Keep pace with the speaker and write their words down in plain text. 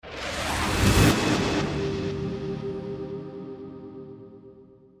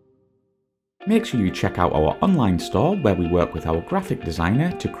Make sure you check out our online store where we work with our graphic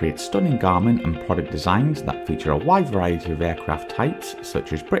designer to create stunning garment and product designs that feature a wide variety of aircraft types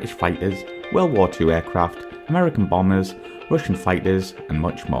such as British fighters, World War II aircraft, American bombers, Russian fighters and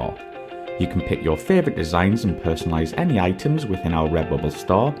much more. You can pick your favourite designs and personalise any items within our Redbubble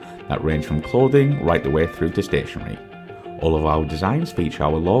store that range from clothing right the way through to stationery. All of our designs feature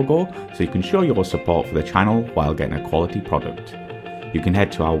our logo so you can show your support for the channel while getting a quality product. You can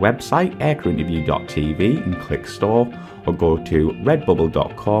head to our website aircrewinterview.tv and click store, or go to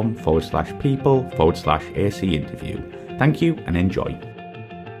redbubble.com/people/AC interview. Thank you and enjoy.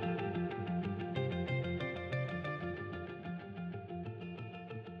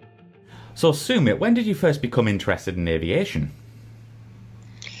 So Sumit, when did you first become interested in aviation?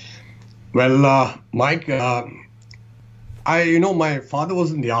 Well, Mike, my father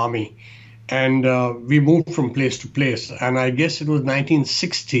was in the army, and we moved from place to place. And I guess it was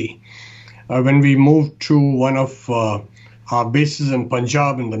 1960 when we moved to one of our bases in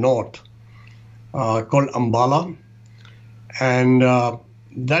Punjab in the north called Ambala. And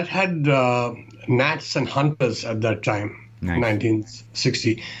that had gnats and hunters at that time, nice.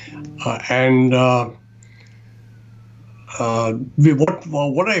 1960. What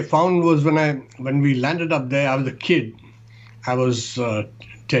I found was when we landed up there, I was a kid. I was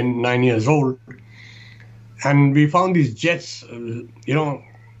 9 years old, and we found these jets,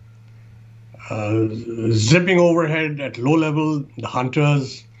 zipping overhead at low level, the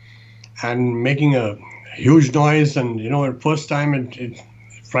hunters, and making a huge noise. And at first time it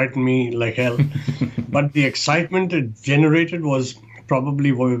frightened me like hell, but the excitement it generated was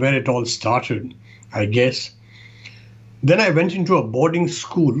probably where it all started, I guess. Then I went into a boarding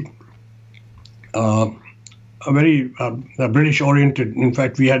school. A very British-oriented. In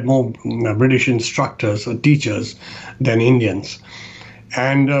fact, we had more British instructors or teachers than Indians.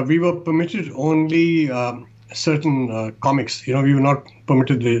 And we were permitted only certain comics. We were not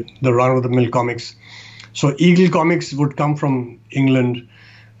permitted the run-of-the-mill comics. So Eagle comics would come from England.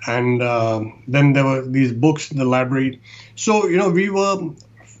 And then there were these books in the library. So,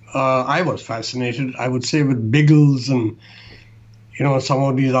 I was fascinated, I would say, with Biggles and, some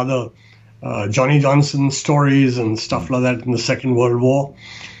of these other Johnny Johnson stories and stuff like that in the Second World War.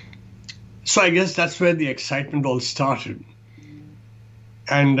 So I guess that's where the excitement all started.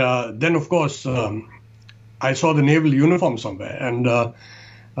 And then, of course, I saw the naval uniform somewhere, and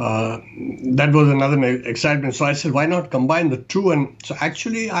that was another excitement. So I said, why not combine the two? And so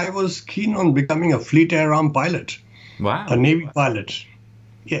actually, I was keen on becoming a Fleet Air Arm pilot. Wow. A Navy pilot.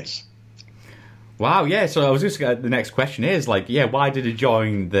 Yes. Wow, yeah. So I was just the next question is why did you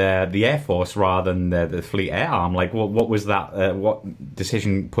join the Air Force rather than the Fleet Air Arm? What was that? What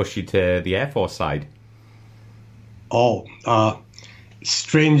decision pushed you to the Air Force side? Oh,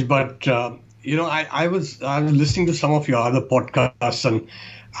 strange, but I was listening to some of your other podcasts, and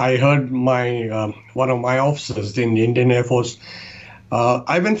I heard one of my officers in the Indian Air Force.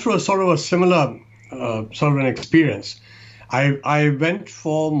 I went through a similar sort of an experience. I went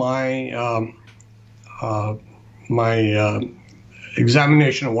for my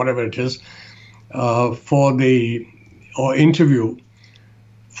examination or whatever it is for the interview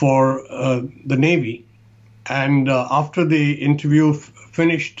for the Navy, and after the interview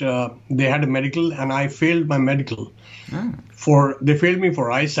finished, they had a medical, and I failed my medical. They failed me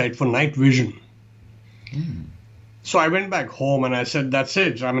for eyesight, for night vision. So I went back home and I said, that's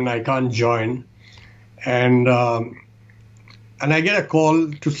it. I can't join. And I get a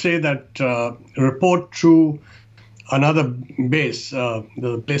call to say that report to another base,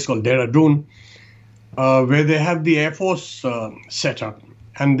 the place called Dehradun, where they have the Air Force set up.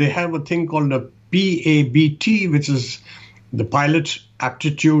 And they have a thing called a PABT, which is the Pilot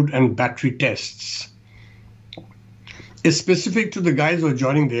Aptitude and Battery Tests. It's specific to the guys who are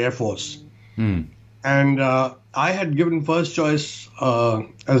joining the Air Force. And I had given first choice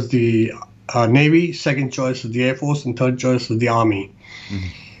as the Navy, second choice is the Air Force, and third choice is the Army.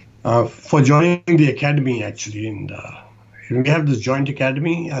 For joining the academy, actually. And we have this joint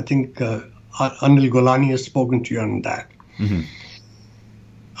academy. I think Anil Golani has spoken to you on that.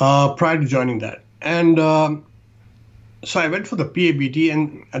 Prior to joining that. And so I went for the PABT,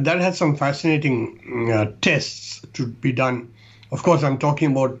 and that had some fascinating tests to be done. Of course, I'm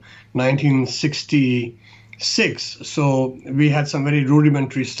talking about 1966. So we had some very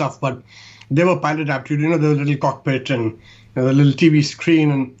rudimentary stuff, but they were pilot aptitude, the little cockpit and the little TV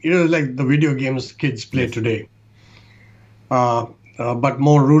screen, and like the video games kids play today, but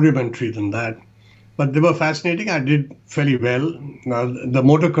more rudimentary than that. But they were fascinating. I did fairly well. The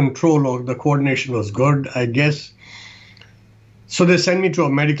motor control or the coordination was good, I guess. So they sent me to a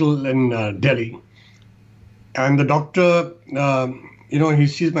medical in Delhi. And the doctor, he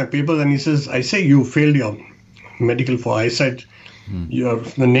sees my papers and he says, I say, you failed your medical for eyesight. You're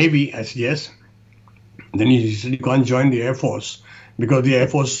the Navy. I said, yes. Then he said, you can't join the Air Force because the Air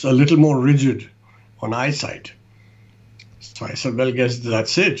Force is a little more rigid on eyesight. So I said, well, guess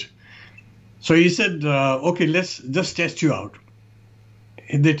that's it. So he said, okay, let's just test you out.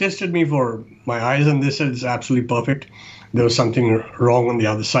 They tested me for my eyes and they said it's absolutely perfect. There was something wrong on the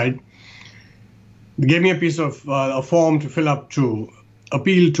other side. They gave me a piece of a form to fill up to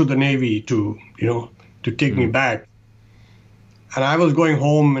appeal to the Navy to take me back. And I was going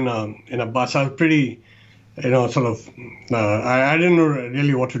home in a bus. I was pretty, I didn't know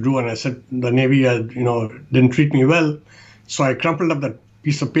really what to do. And I said the Navy, didn't treat me well. So I crumpled up that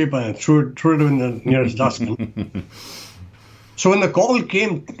piece of paper and threw it in the nearest dustbin. So when the call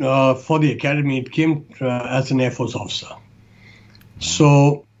came for the academy, it came as an Air Force officer.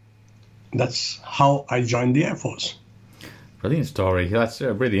 So that's how I joined the Air Force. Brilliant story. That's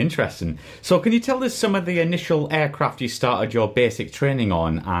really interesting. So can you tell us some of the initial aircraft you started your basic training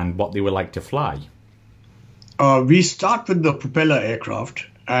on and what they were like to fly? We start with the propeller aircraft,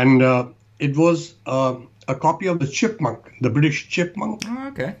 and it was a copy of the Chipmunk, the British Chipmunk. Oh,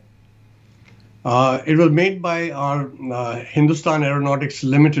 okay. It was made by our Hindustan Aeronautics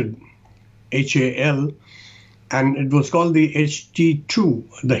Limited, HAL, and it was called the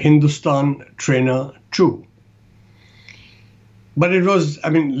HT2, the Hindustan Trainer 2. But it was,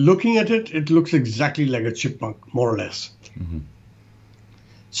 looking at it, it looks exactly like a Chipmunk, more or less. Mm-hmm.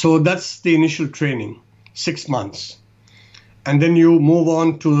 So that's the initial training, 6 months. And then you move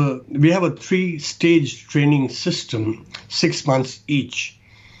on to, we have a 3-stage training system, 6 months each.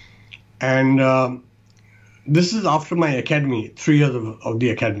 And this is after my academy, 3 years of the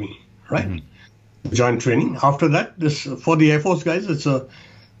academy, right? Mm-hmm. Joint training. After that, this for the Air Force guys, it's a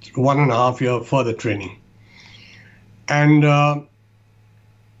 1.5 year further training. And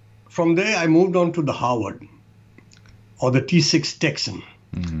from there, I moved on to the Harvard, or the T6 Texan.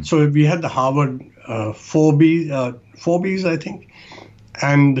 Mm-hmm. So we had the Harvard 4Bs, I think,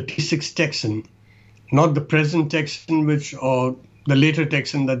 and the T6 Texan, not the present Texan, or the later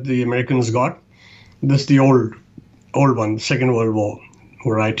Texan that the Americans got. This is the old one, Second World War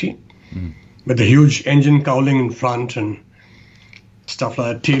variety, with the huge engine cowling in front and stuff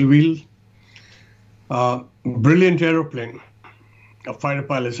like that, tail wheel. Brilliant aeroplane, a fighter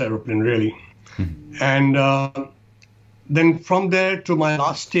pilot's aeroplane, really. Mm-hmm. And then from there to my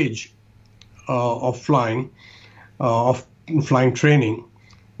last stage of flying training,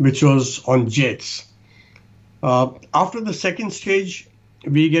 which was on jets. After the second stage,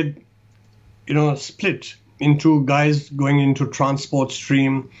 we get, split into guys going into transport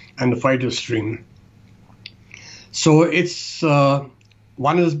stream and the fighter stream. So it's,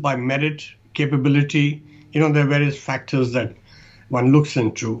 one is by merit, capability. There are various factors that one looks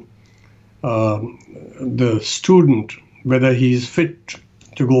into. The student, whether he's fit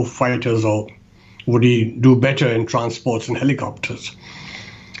to go fighters or would he do better in transports and helicopters.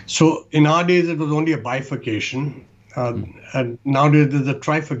 So in our days, it was only a bifurcation. And nowadays, there's a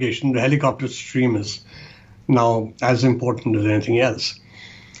trifurcation. The helicopter stream is now as important as anything else.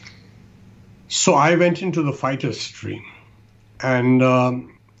 So I went into the fighter stream. And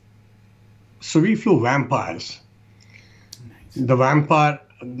so we flew Vampires. Nice. The Vampire,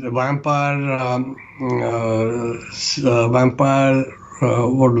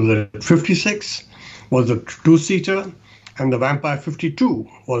 what was it? 56 was the 2-seater, and the Vampire 52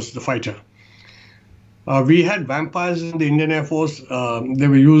 was the fighter. We had Vampires in the Indian Air Force. They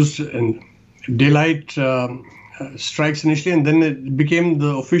were used in daylight strikes initially, and then it became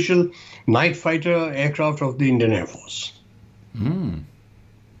the official night fighter aircraft of the Indian Air Force. Mm.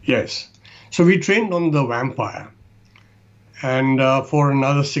 Yes. So we trained on the Vampire and for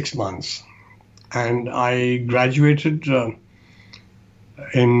another 6 months. And I graduated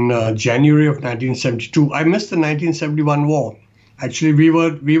in January of 1972. I missed the 1971 war. Actually, we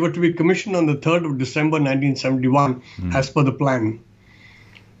were to be commissioned on the 3rd of December 1971 as per the plan.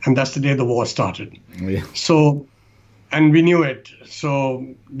 And that's the day the war started. Yeah. So, and we knew it. So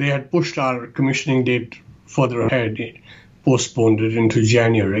they had pushed our commissioning date further ahead, postponed it into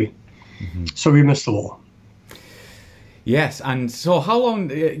January. Mm-hmm. So we missed the war. Yes, and so how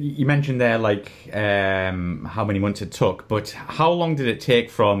long, you mentioned there how many months it took, but how long did it take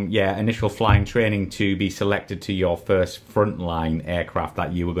from initial flying training to be selected to your first frontline aircraft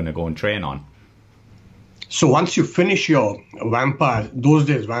that you were going to go and train on? So once you finish your Vampire, those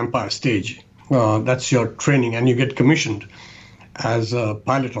days Vampire stage, that's your training and you get commissioned as a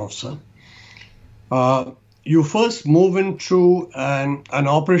pilot officer. you first move into an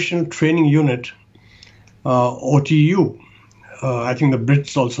operational training unit, OTU. I think the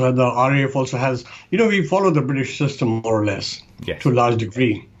Brits also have, the RAF also has, we follow the British system more or less, yes, to a large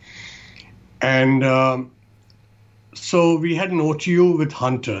degree. And so we had an OTU with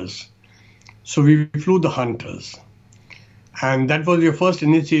Hunters. So we flew the Hunters. And that was your first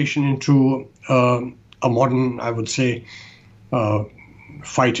initiation into a modern, I would say,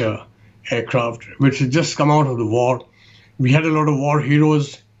 fighter aircraft, which had just come out of the war. We had a lot of war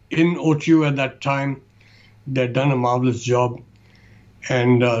heroes in OTU at that time. They'd done a marvelous job.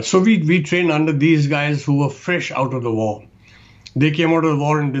 And so we trained under these guys who were fresh out of the war. They came out of the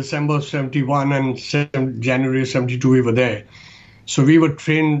war in December 71 and January 72 we were there. So we were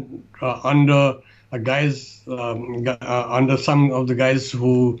trained under guys, under some of the guys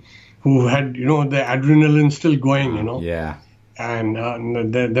who had, the adrenaline still going, Yeah.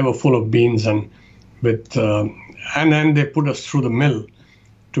 And they were full of beans and then they put us through the mill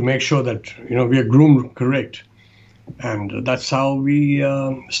to make sure that, we are groomed correct. And that's how we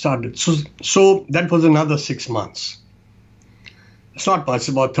started. So that was another 6 months. It's not much,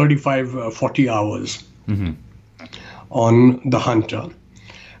 about 35, 40 hours on the Hunter.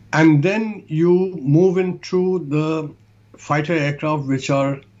 And then you move into the fighter aircraft, which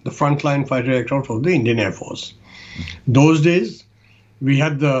are the frontline fighter aircraft of the Indian Air Force. Those days, we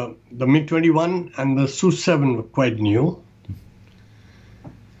had the MiG-21 and the Su-7 were quite new.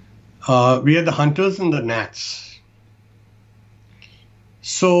 We had the Hunters and the Nats.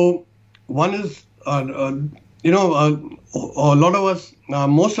 So one is, a lot of us,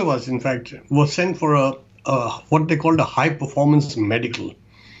 most of us, in fact, were sent for what they called a high performance medical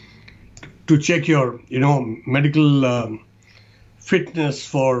to check your, medical fitness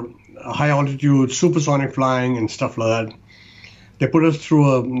for high altitude, supersonic flying and stuff like that. They put us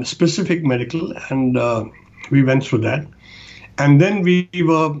through a specific medical and we went through that. And then we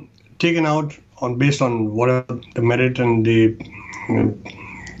were taken out based on whatever the merit and the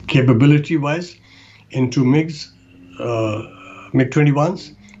capability wise into MiGs,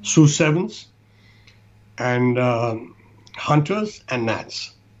 MiG-21s, Su-7s, and Hunters and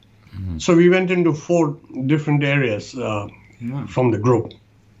Nats. So we went into 4 different areas from the group.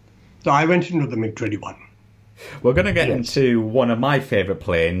 So I went into the MiG-21. We're going to get into one of my favourite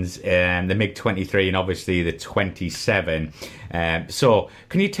planes, the MiG-23 and obviously the 27. So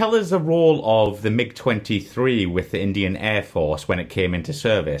can you tell us the role of the MiG-23 with the Indian Air Force when it came into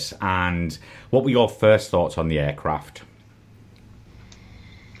service, and what were your first thoughts on the aircraft?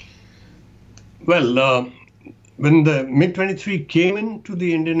 Well, when the MiG-23 came into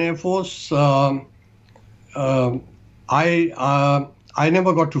the Indian Air Force, I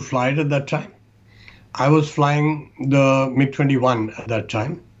never got to fly it at that time. I was flying the MiG-21 at that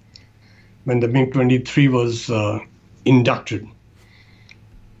time when the MiG-23 was inducted.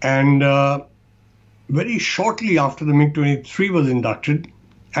 And very shortly after the MiG-23 was inducted,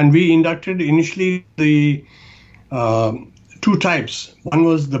 and we inducted initially the 2 types. One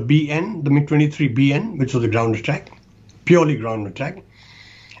was the BN, the MiG-23 BN, which was a ground attack, purely ground attack.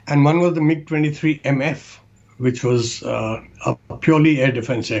 And one was the MiG-23 MF, which was a purely air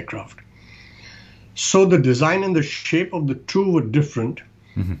defense aircraft. So the design and the shape of the 2 were different,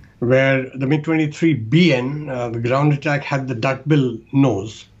 where the MiG-23 BN, the ground attack, had the duckbill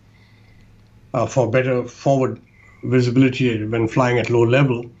nose for better forward visibility when flying at low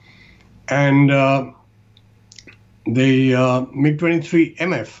level. And the MiG-23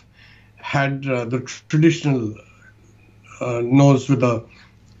 MF had the traditional nose with the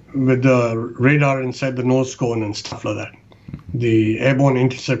radar inside the nose cone and stuff like that, the airborne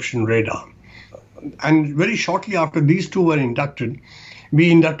interception radar. And very shortly after these 2 were inducted, we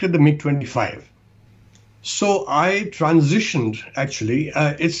inducted the MiG-25. So I transitioned, actually.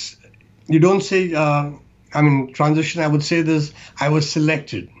 You don't say, transition, I would say this, I was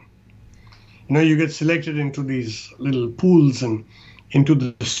selected. You get selected into these little pools and into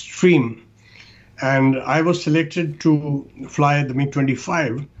the stream. And I was selected to fly the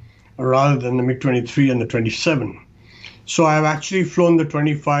MiG-25 rather than the MiG-23 and the 27. So I've actually flown the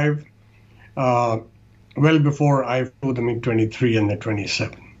 25 well before I flew the MiG-23 and the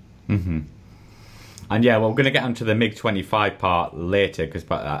 27. And yeah, well, we're going to get onto the MiG-25 part later because,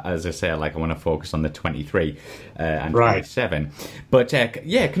 as I say, I want to focus on the 23 and 27. But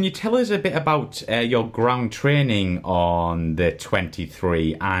can you tell us a bit about your ground training on the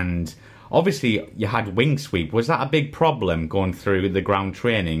 23? And obviously, you had wing sweep. Was that a big problem going through the ground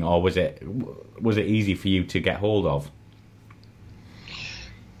training, or was it easy for you to get hold of?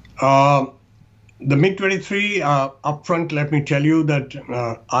 The MiG-23, up front, let me tell you that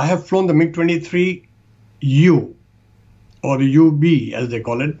I have flown the MiG-23 U, or the UB as they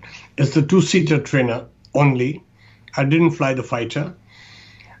call it, is the two-seater trainer only. I didn't fly the fighter.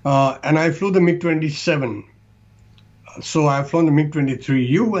 And I flew the MiG-27. So I've flown the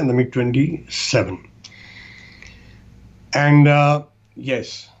MiG-23U and the MiG-27. And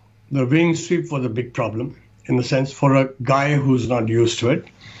yes, the wing sweep was a big problem in the sense for a guy who's not used to it.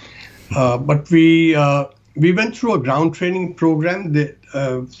 But we went through a ground training program.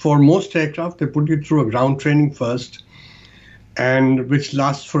 For most aircraft, they put you through a ground training first, and which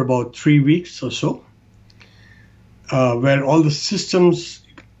lasts for about 3 weeks or so, where all the systems,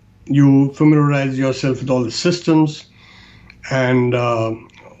 you familiarize yourself with all the systems and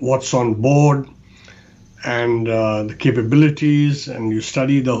what's on board and the capabilities, and you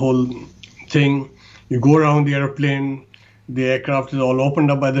study the whole thing. You go around the airplane. The aircraft is all opened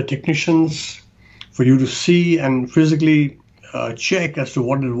up by the technicians for you to see and physically check as to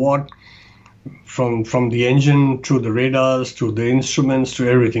what is what, from the engine to the radars to the instruments to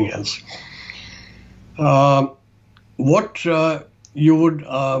everything else. What you would,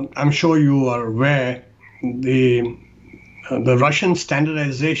 I'm sure you are aware, the Russian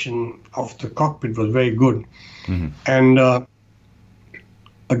standardization of the cockpit was very good. Mm-hmm. And a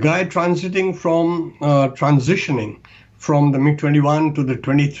guy transitioning from the MiG-21 to the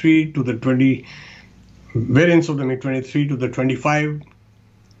 23 to the 20 variants of the MiG-23 to the 25,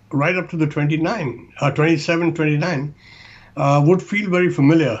 right up to the 27, 29, would feel very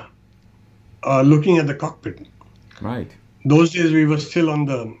familiar looking at the cockpit. Right. Those days we were still on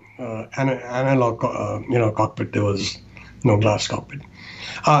the analog, cockpit. There was no glass cockpit.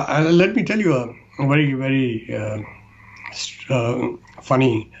 Let me tell you a very, very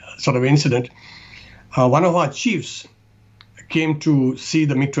funny sort of incident. One of our chiefs came to see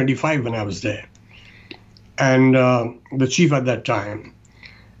the MiG-25 when I was there, and the chief at that time,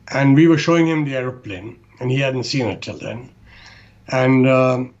 and we were showing him the airplane, and he hadn't seen it till then.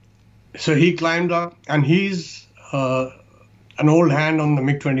 And so he climbed up, and he's an old hand on the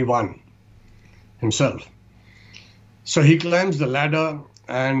MiG-21 himself. So he climbs the ladder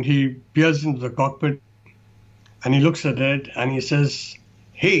and he peers into the cockpit and he looks at it and he says,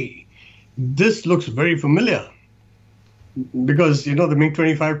 "Hey, this looks very familiar." Because, the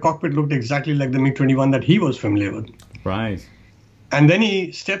MiG-25 cockpit looked exactly like the MiG-21 that he was familiar with. Right. And then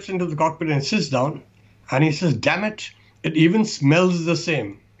he steps into the cockpit and sits down and he says, "Damn it, it even smells the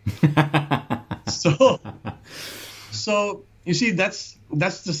same." So you see, that's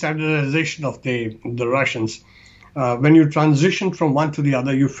the standardization of the Russians. When you transitioned from one to the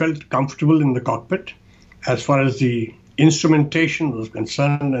other, you felt comfortable in the cockpit as far as the instrumentation was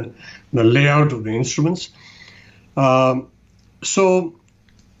concerned and the layout of the instruments. So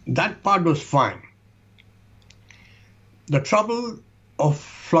that part was fine. The trouble of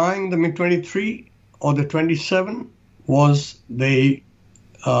flying the MiG-23 or the 27 was the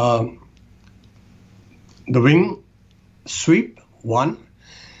wing sweep, one,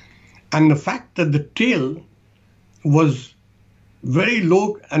 and the fact that the tail was very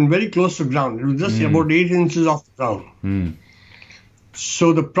low and very close to ground. It was just about 8 inches off the ground.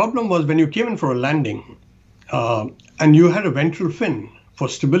 So the problem was when you came in for a landing and you had a ventral fin for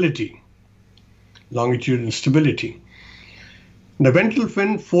stability, longitudinal stability. The ventral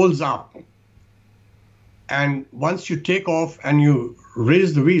fin folds up, and once you take off and you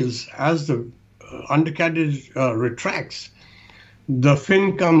raise the wheels, as the undercarriage retracts, the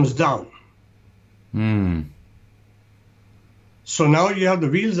fin comes down. So now you have the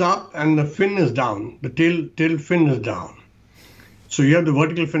wheels up and the fin is down. The tail fin is down. So you have the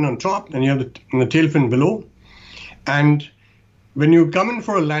vertical fin on top and you have the tail fin below. And when you come in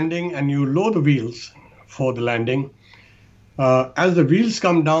for a landing and you lower the wheels for the landing, as the wheels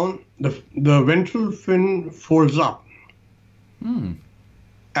come down, the ventral fin folds up.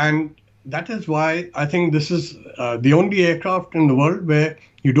 And that is why I think this is the only aircraft in the world where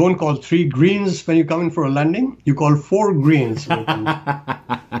you don't call 3 greens when you come in for a landing. You call 4 greens.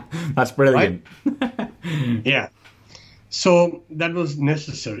 That's brilliant. Right? Yeah. So that was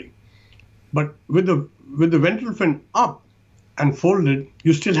necessary. But with the ventral fin up and folded,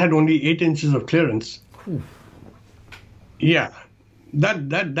 you still had only 8 inches of clearance. Yeah.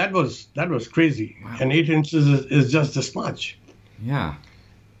 That was crazy. Wow. And 8 inches is just this much. Yeah.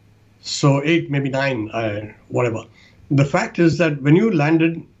 So 8, maybe 9, whatever. The fact is that when you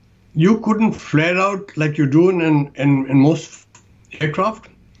landed, you couldn't flare out like you do in most aircraft.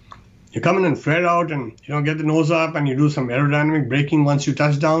 You come in and flare out and get the nose up and you do some aerodynamic braking once you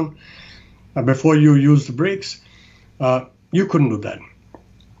touch down before you use the brakes. You couldn't do that.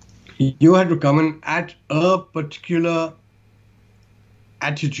 You had to come in at a particular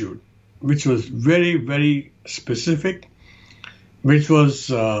attitude which was very, very specific, which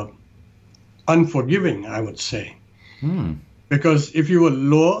was unforgiving, I would say. Because if you were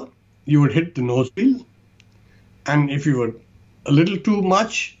lower, you would hit the nose wheel. And if you were a little too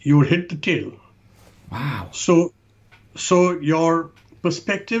much, you would hit the tail. Wow. So your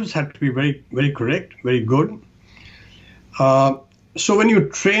perspectives had to be very, very correct, very good. So when you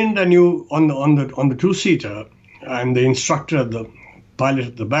trained and you on the two-seater, and the instructor, the pilot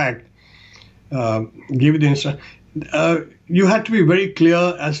at the back, gave you the instruction, you had to be very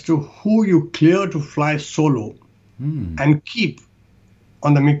clear as to who you clear to fly solo and keep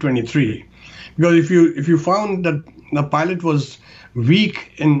on the MiG-23. Because if you found that the pilot was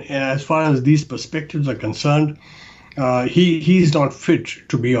weak in as far as these perspectives are concerned, he's not fit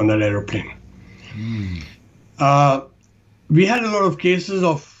to be on that aeroplane. We had a lot of cases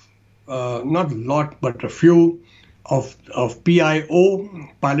of, not a lot, but a few of PIO,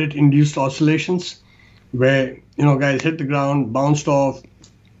 pilot-induced oscillations, where guys hit the ground, bounced off,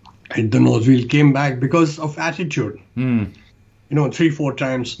 hit the nose wheel, came back because of attitude. 3-4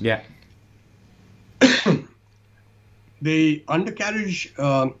 times. Yeah. The undercarriage,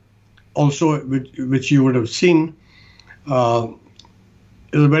 also, which you would have seen, is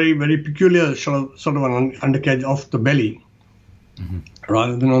a very, very peculiar sort of an undercarriage off the belly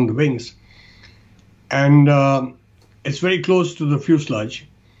rather than on the wings. And it's very close to the fuselage.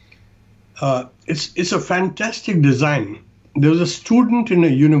 It's a fantastic design. There was a student in a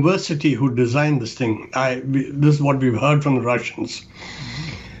university who designed this thing. This is what we've heard from the Russians.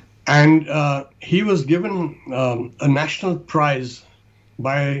 And he was given a national prize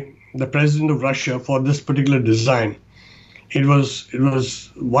by the president of Russia for this particular design. It was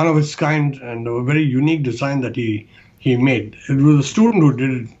one of its kind and a very unique design that he made. It was a student who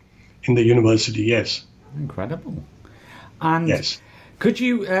did it in the university, yes. Incredible. And yes. Could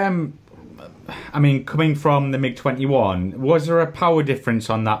you, coming from the MiG-21, was there a power difference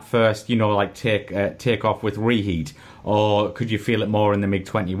on that first, take off with reheat? Or could you feel it more in the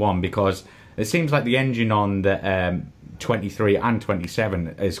MiG-21? Because it seems like the engine on the 23 and 27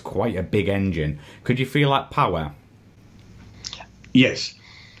 is quite a big engine. Could you feel that power? Yes.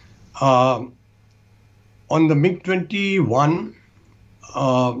 On the MiG-21,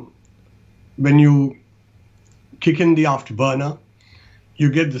 when you kick in the afterburner, you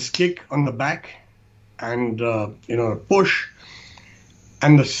get this kick on the back and push,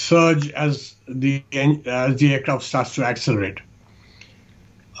 and the surge as the aircraft starts to accelerate.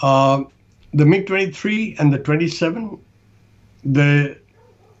 The MiG-23 and the 27, the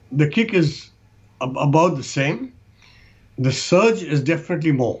kick is about the same. The surge is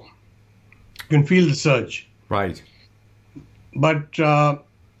definitely more. You can feel the surge. Right. But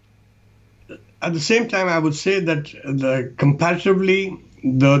at the same time, I would say that comparatively,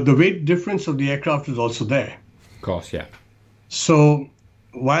 the weight difference of the aircraft is also there. Of course, yeah. So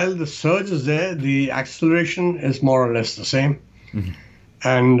while the surge is there, the acceleration is more or less the same.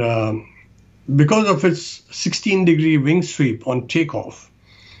 And because of its 16-degree wing sweep on takeoff,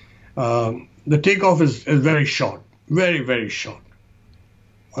 the takeoff is very short, very, very short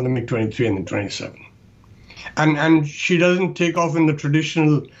on the MiG-23 and the 27. And she doesn't take off in the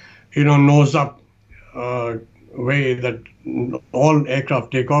traditional, nose up way that all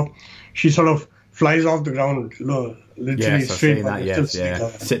aircraft take off. She sort of flies off the ground, literally straight.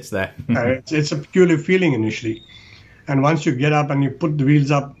 Sits there. It's a peculiar feeling initially. And once you get up and you put the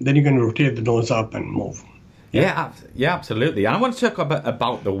wheels up, then you can rotate the nose up and move. Yeah, absolutely. And I want to talk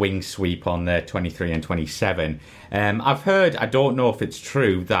about the wing sweep on the 23 and 27. I've heard, I don't know if it's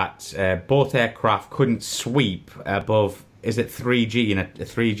true, that both aircraft couldn't sweep above, is it 3G in a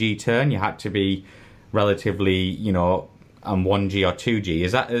 3G turn? You had to be relatively, on 1G or 2G.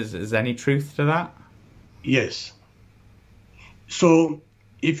 Is there any truth to that? Yes. So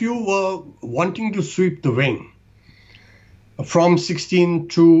if you were wanting to sweep the wing from 16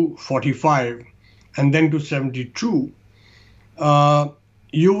 to 45 and then to 72,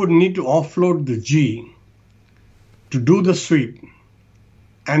 you would need to offload the G to do the sweep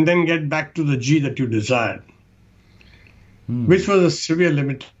and then get back to the G that you desired, which was a severe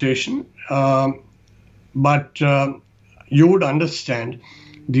limitation. But you would understand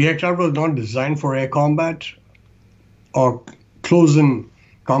the aircraft was not designed for air combat or close-in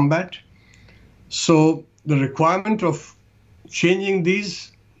combat. So the requirement of changing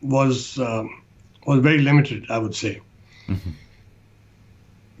these was very limited, I would say.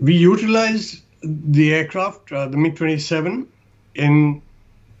 We utilized the aircraft, the MiG-27, in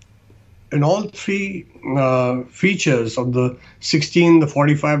all three features of the 16, the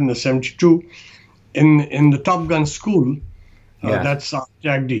 45, and the 72 in the Top Gun school Yes. That's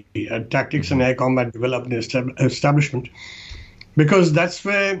TACD, Tactics and Air Combat Development Establishment, because that's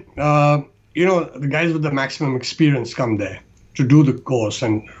where the guys with the maximum experience come there to do the course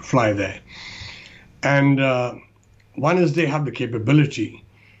and fly there. And one is they have the capability,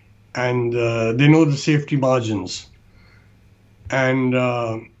 and they know the safety margins, and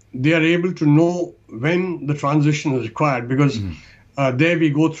they are able to know when the transition is required, because there we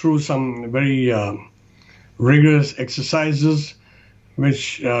go through some very rigorous exercises,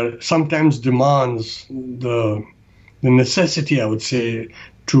 which sometimes demands the necessity, I would say,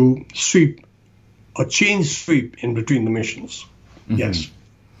 to sweep or change sweep in between the missions. Yes.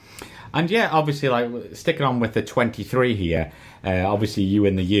 And yeah, obviously, like sticking on with the 23 here, obviously you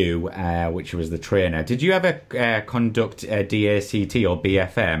in the U, which was the trainer. Did you ever conduct a DACT or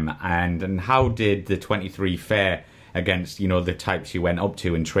BFM? And how did the 23 fare against, the types you went up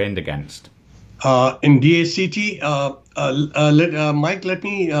to and trained against? In DACT, Mike, let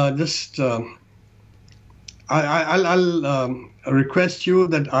me just... I'll request you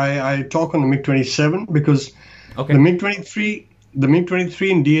that I talk on the MiG-27, because the MiG-23... The MiG-23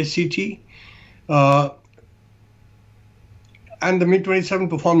 in DACT and the MiG-27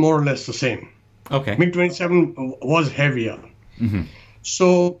 performed more or less the same. Okay. MiG-27 was heavier.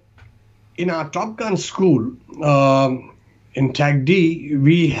 So in our Top Gun school in TACD,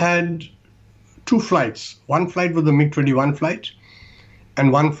 we had 2 flights. One flight was the MiG-21 flight,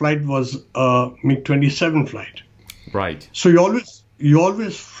 and one flight was a MiG-27 flight. Right. So you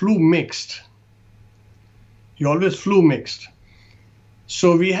always flew mixed.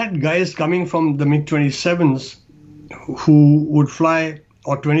 So we had guys coming from the MiG-27s who would fly,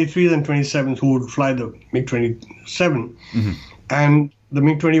 or 23s and 27s who would fly the MiG-27, and the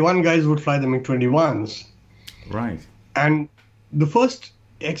MiG-21 guys would fly the MiG-21s. Right. And the first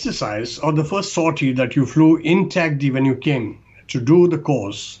exercise, or the first sortie that you flew in TACD when you came to do the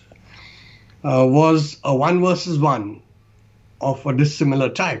course was a 1 versus 1 of a dissimilar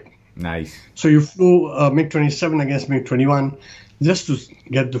type. Nice. So you flew MiG-27 against MiG-21, just to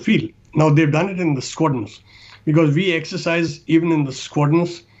get the feel. Now, they've done it in the squadrons, because we exercise even in the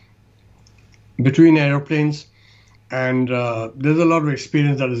squadrons between airplanes, and there's a lot of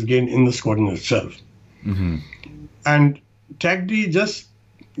experience that is gained in the squadron itself. And TACD just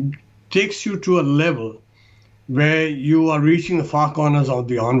takes you to a level where you are reaching the far corners of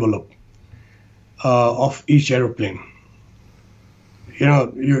the envelope of each airplane. You're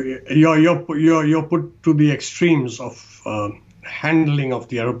put to the extremes of handling of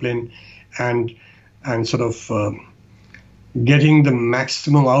the aeroplane and sort of getting the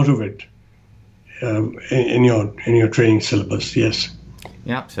maximum out of it in your training syllabus. Yes.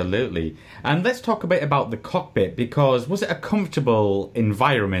 Yeah, absolutely. And let's talk a bit about the cockpit, because was it a comfortable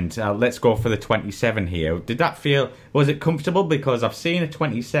environment? Let's go for the 27 here. Was it comfortable? Because I've seen a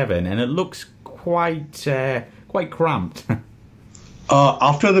 27 and it looks quite cramped.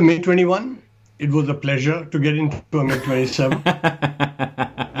 After the MiG-21, it was a pleasure to get into a MiG-27.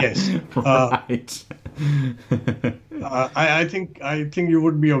 Yes. Right. I think you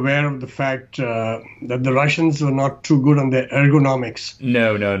would be aware of the fact that the Russians were not too good on their ergonomics.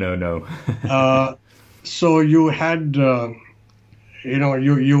 No. So you had,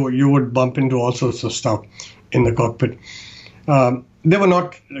 you would bump into all sorts of stuff in the cockpit. They were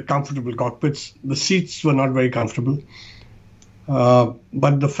not comfortable cockpits. The seats were not very comfortable.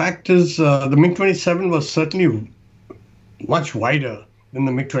 But the fact is, the MiG-27 was certainly much wider than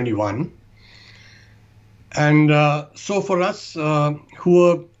the MiG-21. And so for us,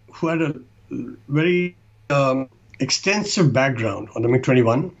 who had a very extensive background on the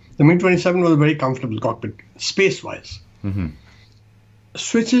MiG-21, the MiG-27 was a very comfortable cockpit, space-wise.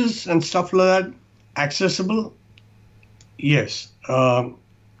 Switches and stuff like that, accessible, yes,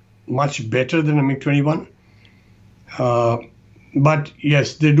 much better than a MiG-21. But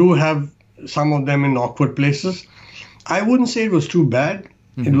yes, they do have some of them in awkward places. I wouldn't say it was too bad.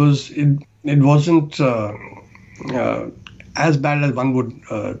 It wasn't as bad as one would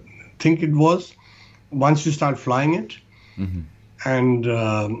think it was once you start flying it. And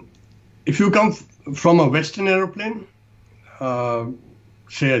if you come from a Western aeroplane,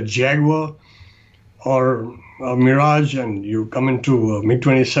 say a Jaguar or a Mirage, and you come into a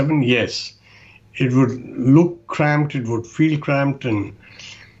MiG-27, yes, it would look cramped, it would feel cramped and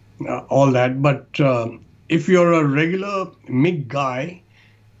all that. But if you're a regular MiG guy,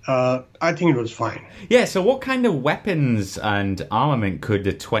 I think it was fine. Yeah, so what kind of weapons and armament could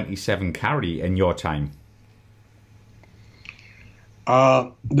the 27 carry in your time?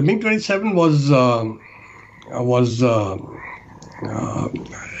 The MiG-27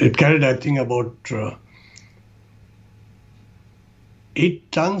 it carried, I think, about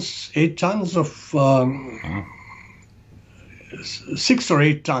 8 tons of, 6 or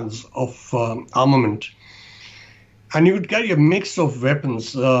 8 tons of armament. And you would carry a mix of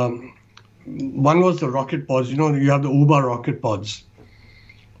weapons. One was the rocket pods. You have the UBA rocket pods.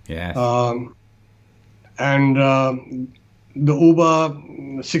 Yes. And the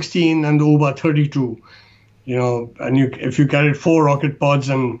UBA 16 and the UBA 32. And if you carried 4 rocket pods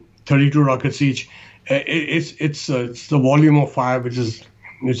and 32 rockets each, it's the volume of fire which is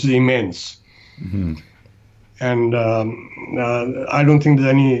immense. Mm-hmm. And I don't think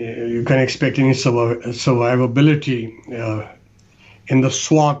you can expect any survivability in the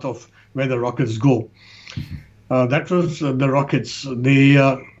swath of where the rockets go. That was the rockets.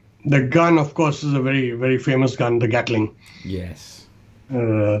 The gun, of course, is a very, very famous gun, the Gatling. Yes.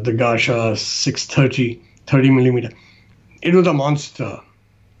 The Gasha 630, 30 millimeter. It was a monster.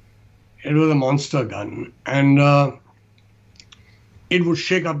 It was a monster gun. And it would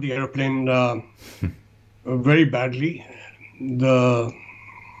shake up the airplane very badly. The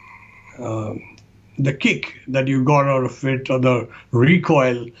kick that you got out of it, or the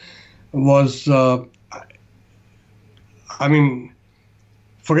recoil, was, forget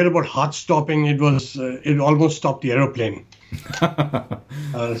about heart stopping. It almost stopped the aeroplane.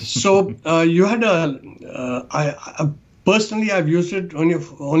 So you had personally, I've used it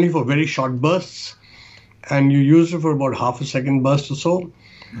only for very short bursts, and you use it for about half a second burst or so.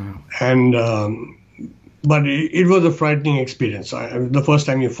 And but it was a frightening experience. The first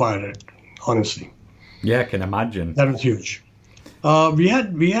time you fired it, honestly. Yeah, I can imagine. That was huge. We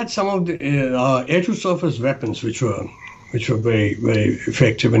had some of the air-to-surface weapons, which were very, very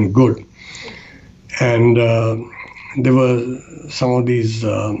effective and good. And there were some of these.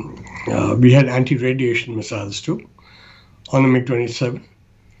 We had anti-radiation missiles too on the MiG-27.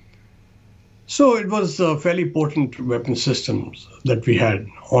 So it was fairly potent weapon systems that we had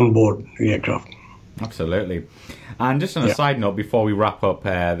on board the aircraft. Absolutely. And just on a side note, before we wrap up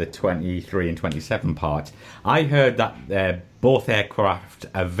the 23 and 27 part, I heard that both aircraft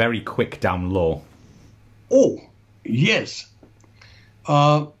are very quick down low. Oh, yes.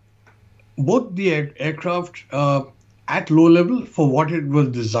 Both the aircraft at low level, for what it was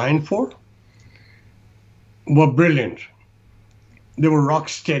designed for, were brilliant. They were rock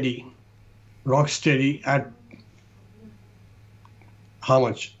steady at how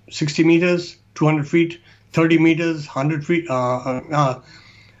much? 60 meters, 200 feet, 30 meters, 100 feet.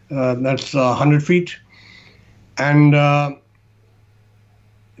 That's 100 feet. And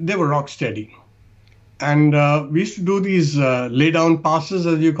they were rock steady. And we used to do these lay down passes,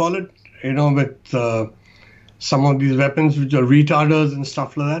 as you call it, with some of these weapons, which are retarders and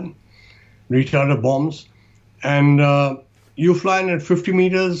stuff like that, retarder bombs. And you fly in at 50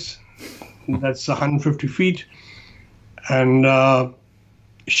 meters, that's 150 feet. And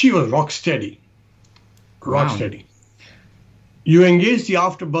she was rock steady. Rock steady. You engage the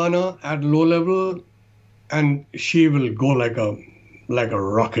afterburner at low level, and she will go like a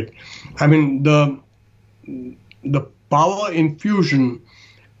rocket. I mean, the power infusion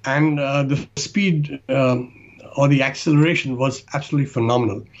and the speed or the acceleration was absolutely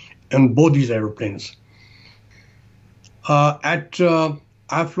phenomenal in both these airplanes. I've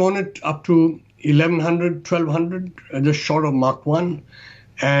flown it up to 1100, 1200, just short of Mach 1,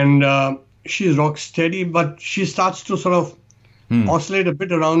 and she's rock steady, but she starts to sort of oscillate a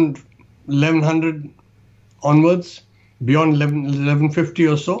bit around 1100 onwards, beyond 1150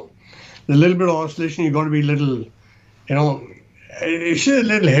 or so. A little bit of oscillation, you got to be a little, it's a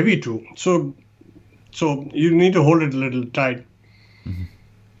little heavy too. So you need to hold it a little tight. Mm-hmm.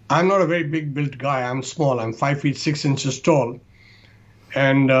 I'm not a very big built guy. I'm small. I'm 5 feet 6 inches tall.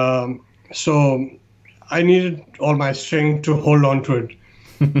 And so I needed all my strength to hold on to it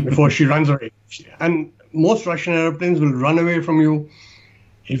before she runs away. And most Russian airplanes will run away from you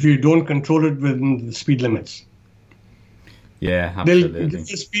if you don't control it within the speed limits. Yeah, absolutely.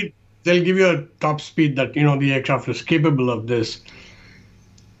 They'll give you a top speed that, the aircraft is capable of this.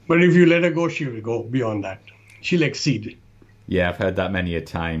 But if you let her go, she will go beyond that. She'll exceed. Yeah, I've heard that many a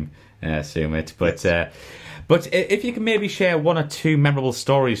time, Sumit. But if you can maybe share one or two memorable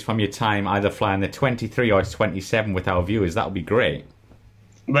stories from your time, either flying the 23 or 27 with our viewers, that would be great.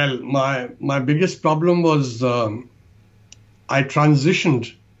 Well, my biggest problem was I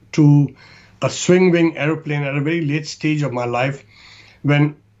transitioned to a swing-wing airplane at a very late stage of my life,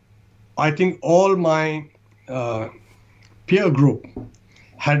 when I think all my peer group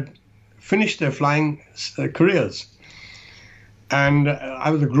had finished their flying careers. And I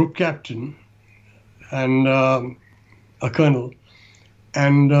was a group captain and a colonel.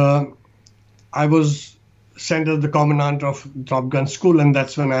 And I was sent as the commandant of Top Gun School, and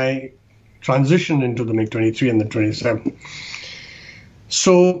that's when I transitioned into the MiG-23 and the 27.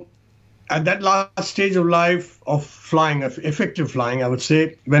 So at that last stage of life of flying, of effective flying, I would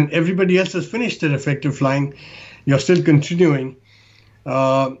say, when everybody else has finished their effective flying, you're still continuing.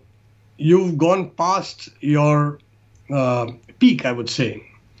 You've gone past your peak, I would say,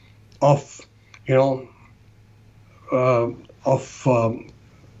 of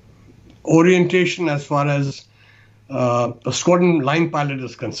orientation as far as a squadron line pilot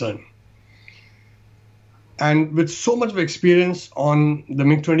is concerned. And with so much of experience on the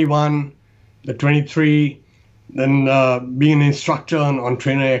MiG-21, the 23, then being an instructor on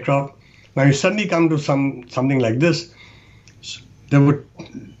trainer aircraft, now you suddenly come to something like this. There were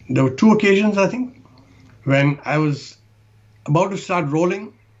two occasions, I think, when I was about to start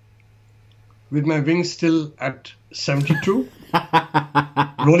rolling with my wings still at 72,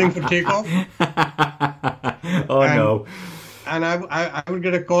 rolling for takeoff. No. And I would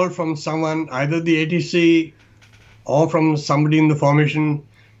get a call from someone, either the ATC or from somebody in the formation,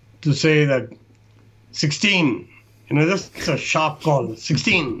 to say that 16, just a sharp call,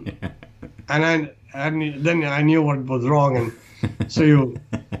 16. And then I knew what was wrong. And so you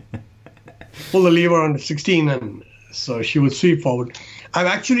pull the lever on 16, and so she would sweep forward. I've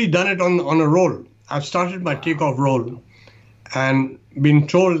actually done it on a roll. I've started my takeoff roll and been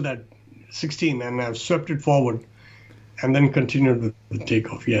told that 16, and I've swept it forward and then continued with the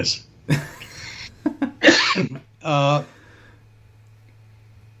takeoff, yes.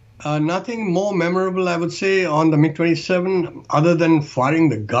 Nothing more memorable, I would say, on the MiG-27 other than firing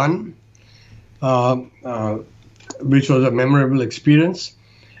the gun, which was a memorable experience.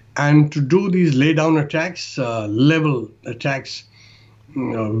 And to do these lay-down attacks, level attacks,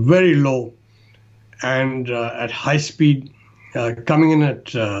 very low and at high speed, coming in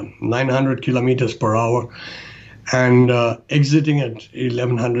at 900 kilometers per hour and exiting at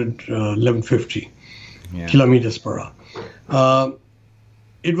 1150 kilometers per hour.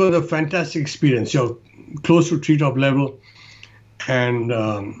 It was a fantastic experience. You're close to treetop level, and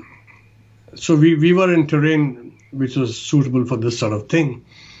so we were in terrain which was suitable for this sort of thing,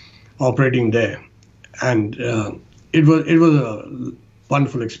 operating there, and it was a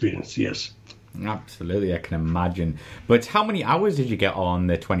wonderful experience. Yes, absolutely, I can imagine. But how many hours did you get on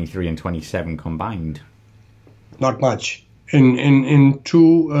the 23 and 27 combined? Not much. In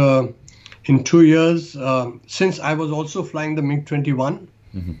 2 years, since I was also flying the MiG-21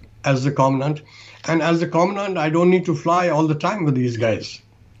 as the commandant, and as the commandant, I don't need to fly all the time with these guys.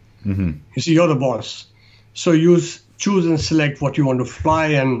 You see, you're the boss, so you choose and select what you want to fly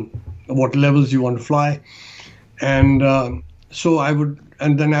and what levels you want to fly, and so I would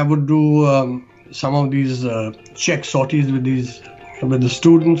do some of these check sorties with the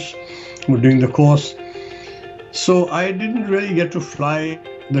students who were doing the course. So I didn't really get to fly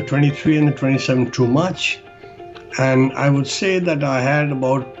the 23 and the 27 too much, and I would say that I had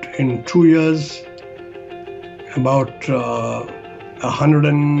in 2 years about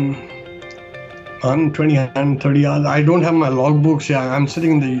 120, 130 hours. I don't have my logbooks here. I'm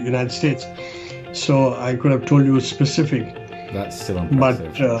sitting in the United States, so I could have told you specific. That's still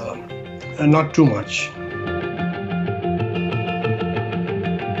impressive. But not too much.